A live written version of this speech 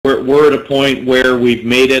we're at a point where we've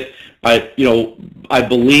made it. I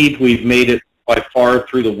believe we've made it by far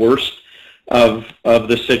through the worst of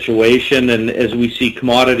the situation, and as we see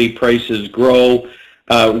commodity prices grow,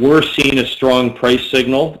 we're seeing a strong price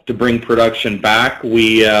signal to bring production back.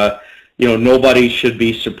 Nobody should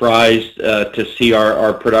be surprised to see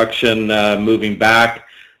our production moving back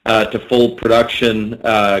to full production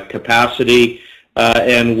capacity,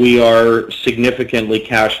 and we are significantly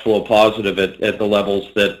cash flow positive at the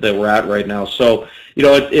levels that we're at right now. So,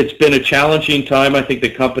 it's been a challenging time. I think the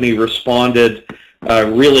company responded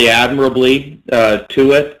really admirably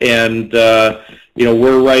to it, and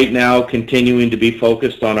we're right now continuing to be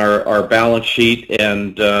focused on our balance sheet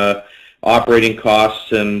and operating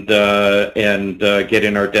costs and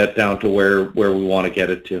getting our debt down to where we want to get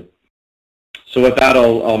it to. So with that,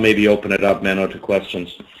 I'll maybe open it up, Menno, to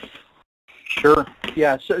questions. Sure.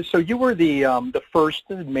 Yeah. So you were the first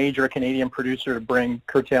major Canadian producer to bring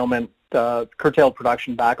curtailed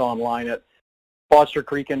production back online at Foster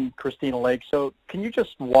Creek and Christina Lake. So can you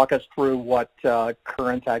just walk us through what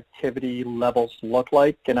current activity levels look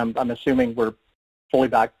like? And I'm assuming we're fully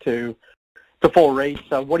back to full rates.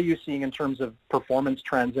 What are you seeing in terms of performance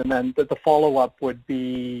trends? And then the follow-up would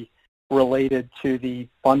be related to the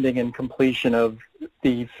funding and completion of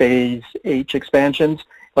the Phase H expansions.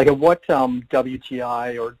 Like at what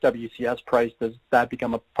WTI or WCS price does that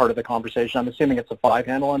become a part of the conversation? I'm assuming it's a 5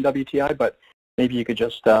 handle on WTI, but maybe you could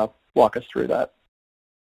just walk us through that.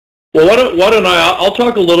 Well, why don't I'll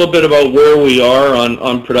talk a little bit about where we are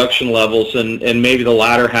on production levels, and maybe the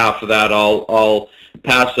latter half of that I'll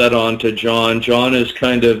pass that on to John. John is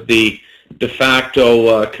kind of the de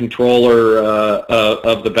facto controller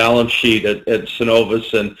of the balance sheet at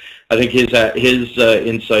Cenovus, and I think his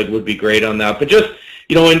insight would be great on that. But just,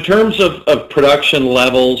 in terms of production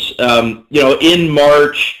levels, in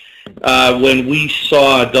March, when we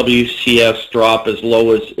saw WCS drop as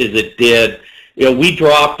low as it did, we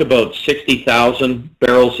dropped about 60,000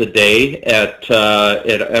 barrels a day at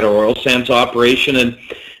our oil sands operation, and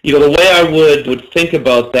the way I would think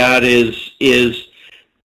about that is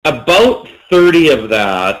about 30 of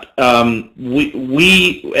that.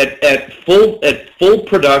 We at full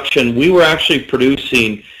production, we were actually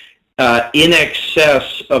producing in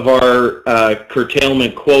excess of our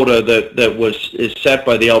curtailment quota that is set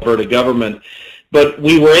by the Alberta government. But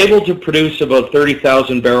we were able to produce about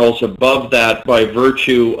 30,000 barrels above that by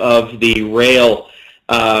virtue of the rail,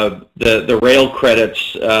 the rail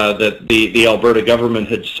credits that the Alberta government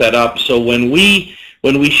had set up. So when we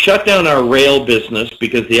shut down our rail business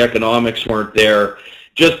because the economics weren't there,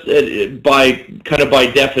 just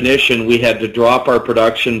by definition, we had to drop our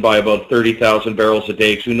production by about 30,000 barrels a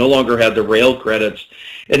day because we no longer had the rail credits.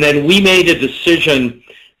 And then we made a decision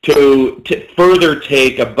to further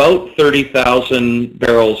take about 30,000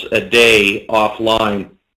 barrels a day offline.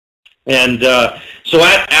 And so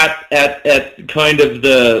at kind of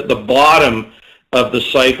the bottom of the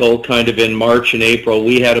cycle, kind of in March and April,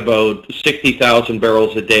 we had about 60,000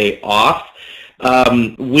 barrels a day off.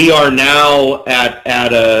 We are now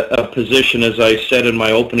at a position, as I said in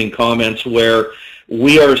my opening comments, where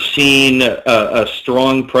we are seeing a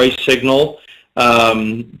strong price signal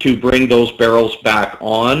to bring those barrels back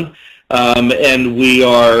on, and we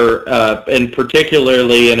are, and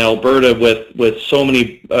particularly in Alberta with so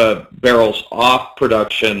many barrels off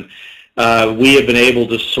production, we have been able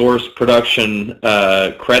to source production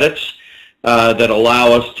credits that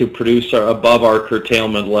allow us to produce above our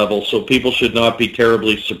curtailment level. So people should not be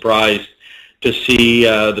terribly surprised to see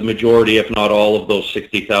the majority, if not all, of those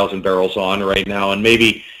 60,000 barrels on right now. And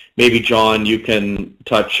maybe John, you can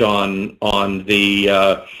touch on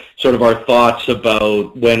the sort of our thoughts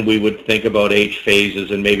about when we would think about H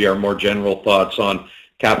phases and maybe our more general thoughts on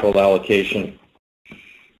capital allocation.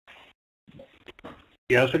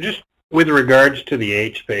 Yeah, so just with regards to the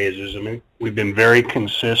H phases, I mean, we've been very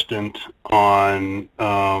consistent on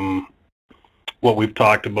what we've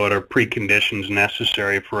talked about are preconditions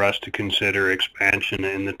necessary for us to consider expansion,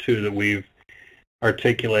 and the two that we've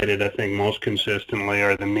articulated, I think, most consistently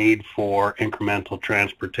are the need for incremental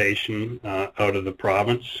transportation out of the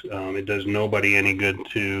province. It does nobody any good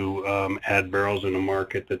to add barrels in a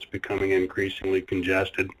market that's becoming increasingly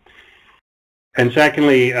congested. And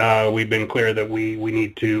secondly, we've been clear that we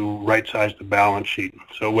need to right-size the balance sheet.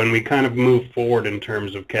 So when we kind of move forward in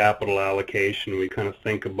terms of capital allocation, we kind of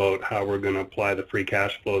think about how we're going to apply the free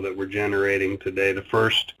cash flow that we're generating today. The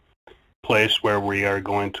first place where we are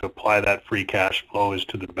going to apply that free cash flow is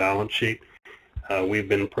to the balance sheet. We've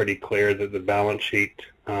been pretty clear that the balance sheet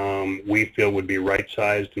we feel would be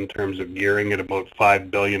right-sized in terms of gearing at about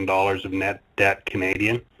 $5 billion of net debt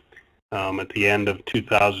Canadian. At the end of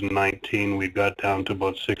 2019, we got down to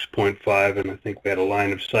about 6.5, and I think we had a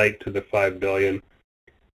line of sight to the 5 billion.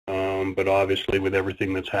 But obviously, with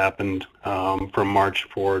everything that's happened from March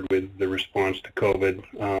forward with the response to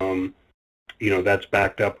COVID, that's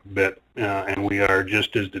backed up a bit, and we are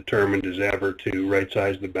just as determined as ever to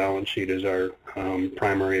right-size the balance sheet as our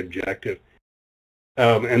primary objective.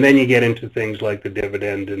 And then you get into things like the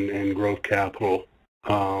dividend and growth capital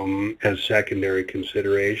as secondary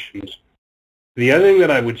considerations. The other thing that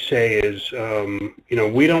I would say is,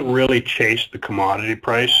 we don't really chase the commodity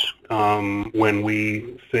price when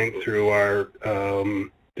we think through our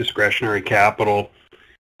discretionary capital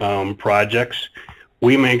projects.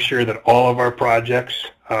 We make sure that all of our projects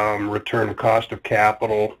return a cost of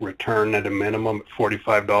capital, return at a minimum at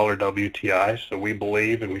 $45 WTI. So we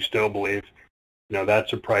believe, and we still believe,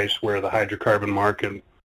 that's a price where the hydrocarbon market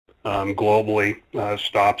globally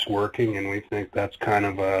stops working, and we think that's kind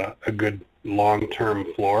of a good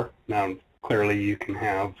long-term floor. Now, clearly you can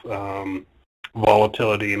have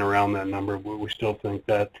volatility in around that number, but we still think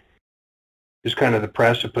that is kind of the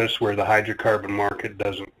precipice where the hydrocarbon market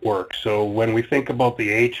doesn't work. So when we think about the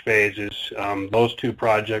H phases, those two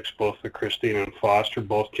projects, both the Christina and Foster,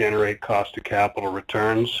 both generate cost of capital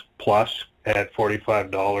returns plus at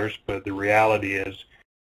 $45, but the reality is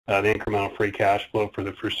the incremental free cash flow for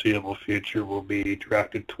the foreseeable future will be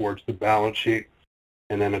directed towards the balance sheet.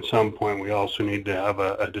 And then at some point, we also need to have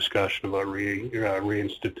a discussion about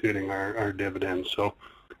reinstituting our dividends. So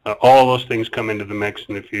all those things come into the mix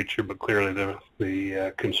in the future, but clearly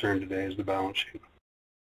the concern today is the balance sheet.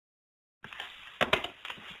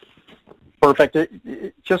 Perfect.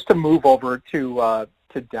 Just to move over to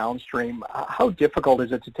downstream, how difficult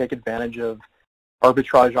is it to take advantage of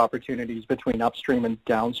arbitrage opportunities between upstream and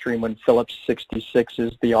downstream when Phillips 66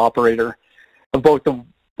 is the operator of both the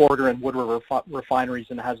Borger and Wood River refineries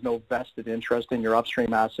and has no vested interest in your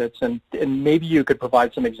upstream assets? And maybe you could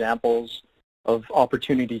provide some examples of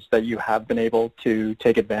opportunities that you have been able to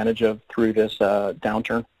take advantage of through this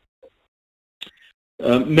downturn.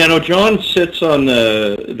 Menno, John sits on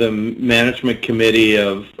the management committee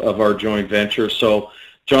of our joint venture. So,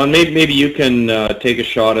 John, maybe you can take a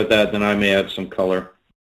shot at that, then I may add some color.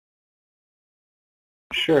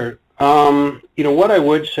 Sure. What I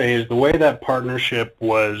would say is the way that partnership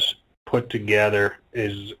was put together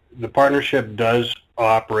is the partnership does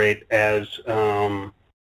operate as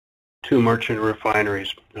two merchant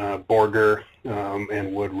refineries, Borger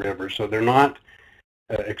and Wood River. So they're not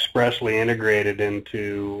expressly integrated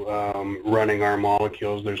into running our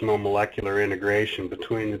molecules. There's no molecular integration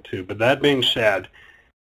between the two. But that being said,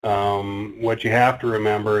 what you have to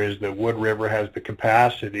remember is that Wood River has the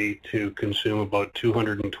capacity to consume about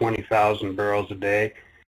 220,000 barrels a day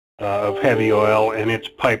of heavy oil, and it's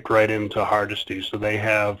piped right into Hardisty. So they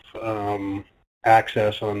have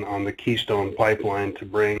access on the Keystone pipeline to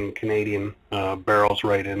bring Canadian barrels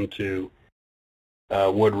right into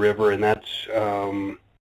Wood River, and that's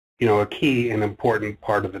a key and important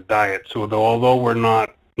part of the diet. So although we're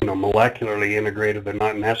not molecularly integrated, they're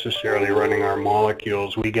not necessarily running our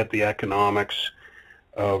molecules, we get the economics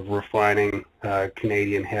of refining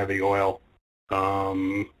Canadian heavy oil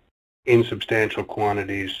in substantial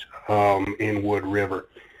quantities in Wood River.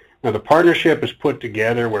 Now the partnership is put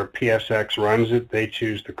together where PSX runs it. They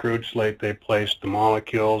choose the crude slate, they place the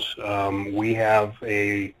molecules. We have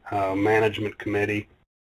a management committee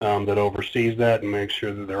that oversees that and makes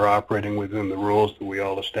sure that they're operating within the rules that we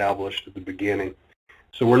all established at the beginning.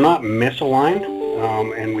 So we're not misaligned,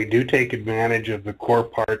 and we do take advantage of the core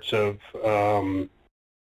parts of the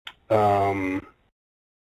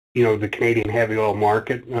Canadian heavy oil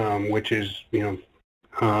market, which is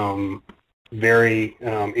very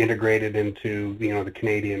integrated into the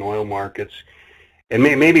Canadian oil markets. And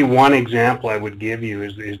maybe one example I would give you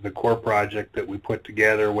is the core project that we put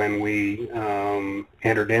together when we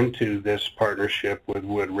entered into this partnership with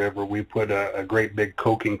Wood River. We put a great big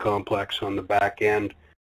coking complex on the back end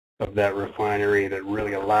of that refinery that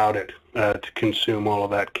really allowed it to consume all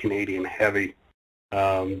of that Canadian heavy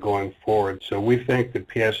going forward. So we think that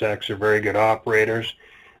PSX are very good operators.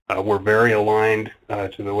 We're very aligned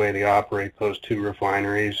to the way they operate those two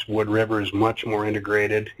refineries. Wood River is much more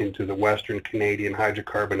integrated into the Western Canadian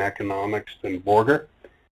hydrocarbon economics than Borger,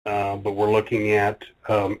 but we're looking at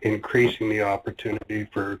increasing the opportunity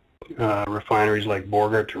for refineries like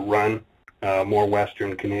Borger to run more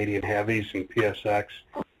Western Canadian heavies, and PSX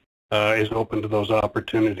is open to those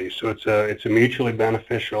opportunities. So it's a mutually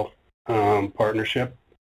beneficial partnership,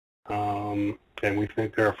 and we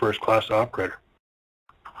think they're a first-class operator.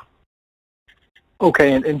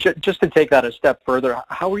 Okay, and just to take that a step further,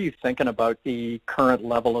 how are you thinking about the current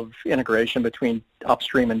level of integration between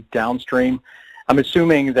upstream and downstream? I'm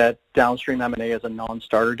assuming that downstream M&A is a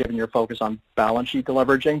non-starter given your focus on balance sheet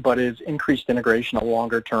deleveraging, but is increased integration a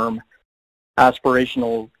longer-term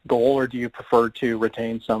aspirational goal, or do you prefer to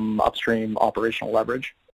retain some upstream operational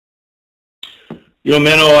leverage? You know,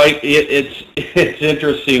 Menno, it's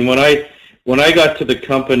interesting. When I got to the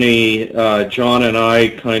company, John and I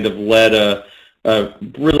kind of led a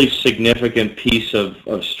really significant piece of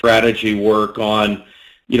strategy work on,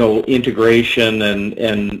 you know, integration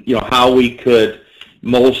and you know, how we could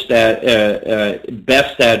best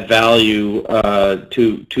add value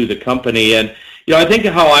to the company. And you know, I think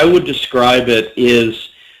how I would describe it is,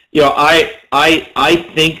 you know, I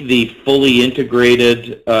think the fully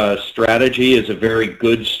integrated strategy is a very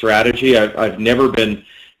good strategy. I've never been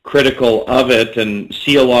critical of it and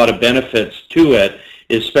see a lot of benefits to it,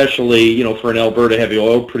 especially, you know, for an Alberta heavy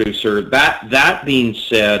oil producer. That being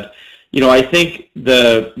said, you know, I think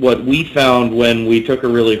what we found when we took a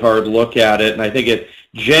really hard look at it, and I think it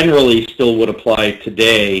generally still would apply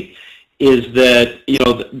today, is that, you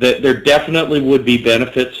know, that there definitely would be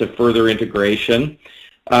benefits of further integration.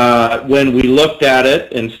 When we looked at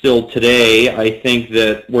it, and still today, I think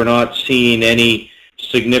that we're not seeing any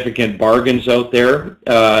significant bargains out there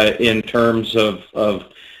in terms of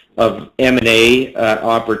M&A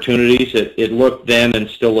opportunities. It looked then and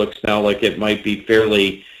still looks now like it might be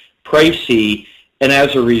fairly pricey, and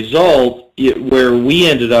as a result, where we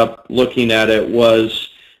ended up looking at it was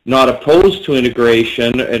not opposed to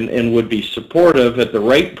integration and would be supportive at the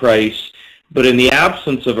right price, but in the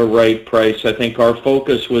absence of a right price, I think our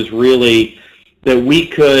focus was really that we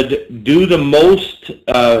could do the most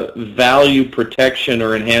value protection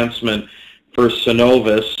or enhancement for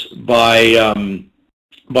Cenovus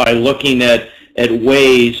by looking at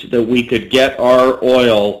ways that we could get our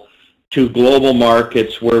oil to global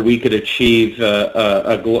markets where we could achieve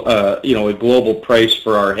a global price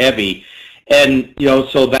for our heavy. And you know,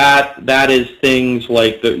 so that is things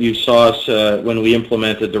like that you saw us when we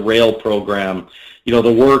implemented the rail program. You know,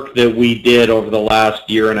 the work that we did over the last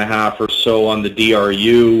year and a half or so on the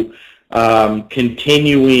DRU,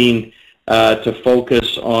 continuing to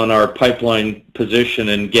focus on our pipeline position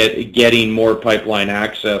and getting more pipeline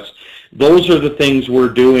access. Those are the things we're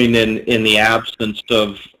doing in the absence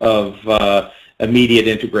of immediate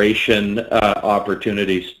integration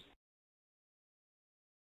opportunities.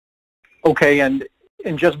 Okay, and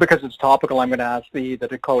just because it's topical, I'm going to ask the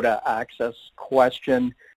Dakota Access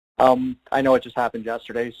question. I know it just happened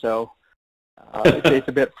yesterday, so it's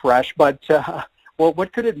a bit fresh, but well,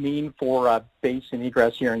 what could it mean for basin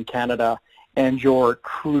egress here in Canada and your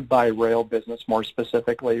crude by rail business more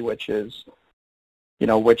specifically, which is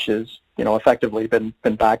effectively been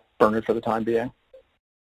backburnered for the time being?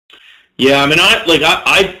 Yeah, I mean,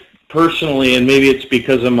 I personally, and maybe it's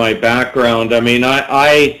because of my background, I mean,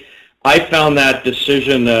 I found that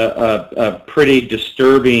decision a pretty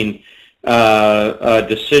disturbing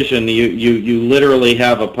decision. You literally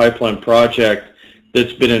have a pipeline project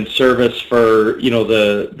that's been in service for, you know,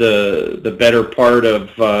 the better part of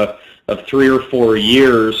 3 or 4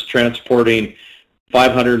 years, transporting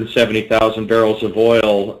 570,000 barrels of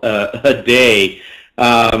oil a day.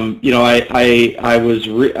 You know, I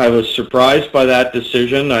was surprised by that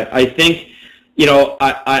decision. I think, you know,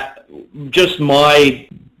 just my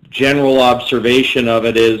general observation of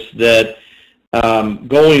it is that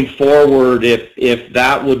going forward, if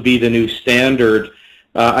that would be the new standard,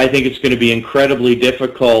 I think it's going to be incredibly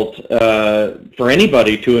difficult for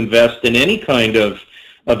anybody to invest in any kind of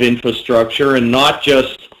infrastructure, and not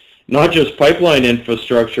just pipeline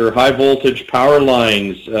infrastructure, high voltage power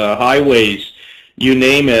lines, highways, you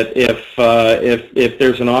name it. If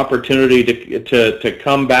there's an opportunity to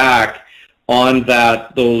come back on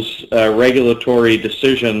those regulatory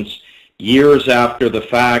decisions years after the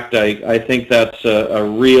fact, I think that's a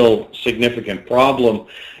real significant problem.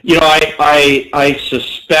 You know, I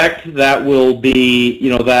suspect that will be, you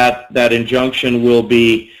know, that injunction will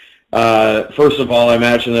be, first of all, I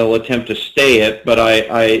imagine they'll attempt to stay it, but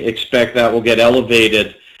I expect that will get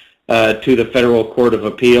elevated to the Federal Court of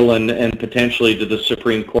Appeal and potentially to the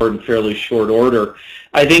Supreme Court in fairly short order.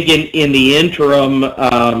 I think in the interim,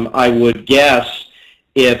 I would guess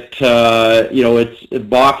it's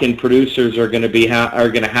Bakken producers are going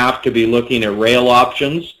to have to be looking at rail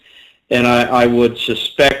options, and I would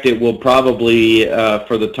suspect it will probably,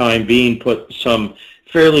 for the time being, put some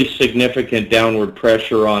fairly significant downward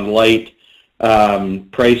pressure on light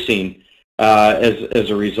pricing as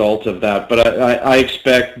a result of that. But I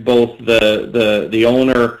expect both the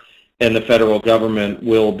owner and the federal government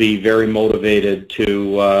will be very motivated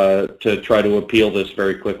to try to appeal this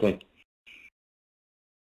very quickly.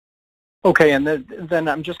 Okay, and then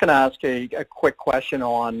I'm just going to ask a quick question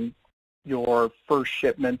on your first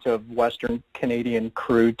shipment of Western Canadian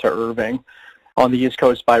crude to Irving on the East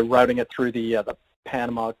Coast by routing it through the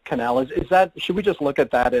Panama Canal. Is that, should we just look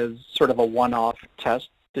at that as sort of a one-off test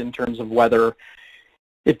in terms of whether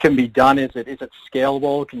it can be done? Is it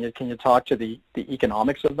scalable? Can you talk to the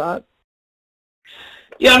economics of that?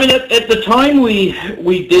 Yeah, I mean, at the time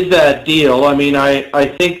we did that deal, I mean, I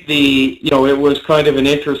think it was kind of an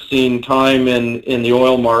interesting time in the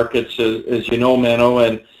oil markets, as you know, Menno,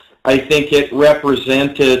 and I think it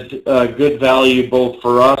represented good value both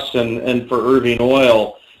for us and for Irving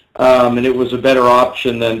Oil, and it was a better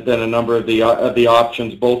option than a number of the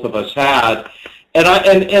options both of us had.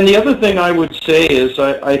 And the other thing I would say is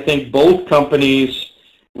I think both companies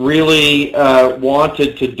really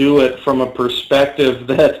wanted to do it from a perspective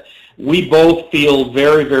that we both feel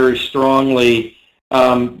very, very strongly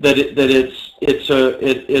that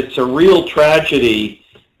it's a real tragedy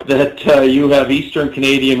that you have Eastern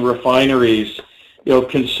Canadian refineries,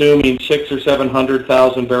 consuming 600,000 or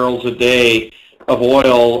 700,000 barrels a day of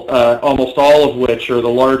oil, almost all of which, or the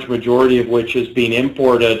large majority of which, is being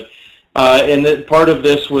imported. And that part of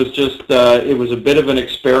this was just it was a bit of an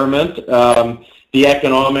experiment. The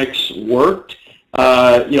economics worked.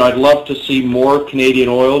 I'd love to see more Canadian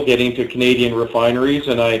oil getting to Canadian refineries,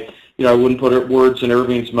 and I wouldn't put words in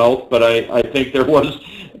Irving's mouth, but I think there was,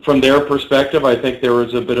 from their perspective, I think there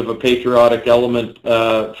was a bit of a patriotic element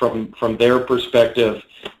from their perspective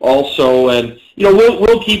also. And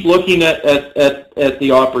we'll keep looking at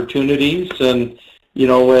the opportunities, and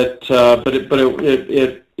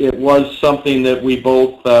it was something that we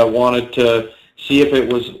both wanted to see if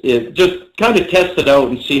it just kind of test it out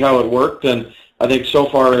and see how it worked, and I think so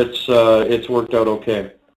far it's worked out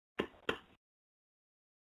okay.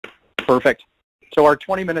 Perfect. So our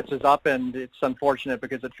 20 minutes is up, and it's unfortunate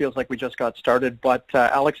because it feels like we just got started, but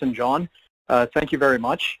Alex and John, thank you very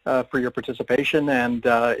much for your participation, and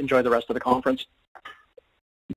enjoy the rest of the conference.